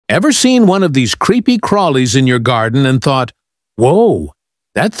Ever seen one of these creepy crawlies in your garden and thought, "Whoa,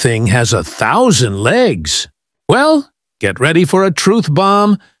 that thing has 1,000 legs"? Well, get ready for a truth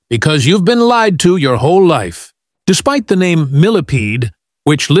bomb, because you've been lied to your whole life. Despite the name millipede,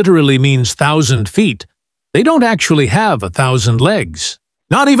 which literally means 1,000 feet, they don't actually have 1,000 legs.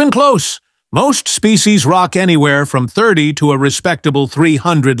 Not even close! Most species rock anywhere from 30 to a respectable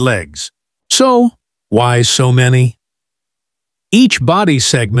 300 legs. So, why so many? Each body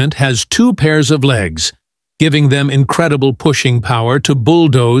segment has 2 pairs of legs, giving them incredible pushing power to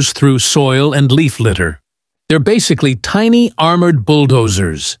bulldoze through soil and leaf litter. They're basically tiny armored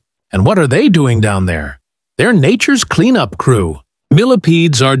bulldozers. And what are they doing down there? They're nature's cleanup crew.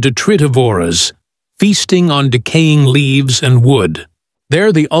 Millipedes are detritivoras, feasting on decaying leaves and wood.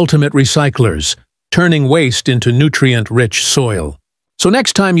 They're the ultimate recyclers, turning waste into nutrient-rich soil. So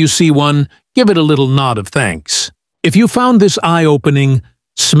next time you see one, give it a little nod of thanks. If you found this eye-opening,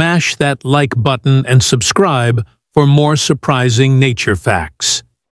 smash that like button and subscribe for more surprising nature facts.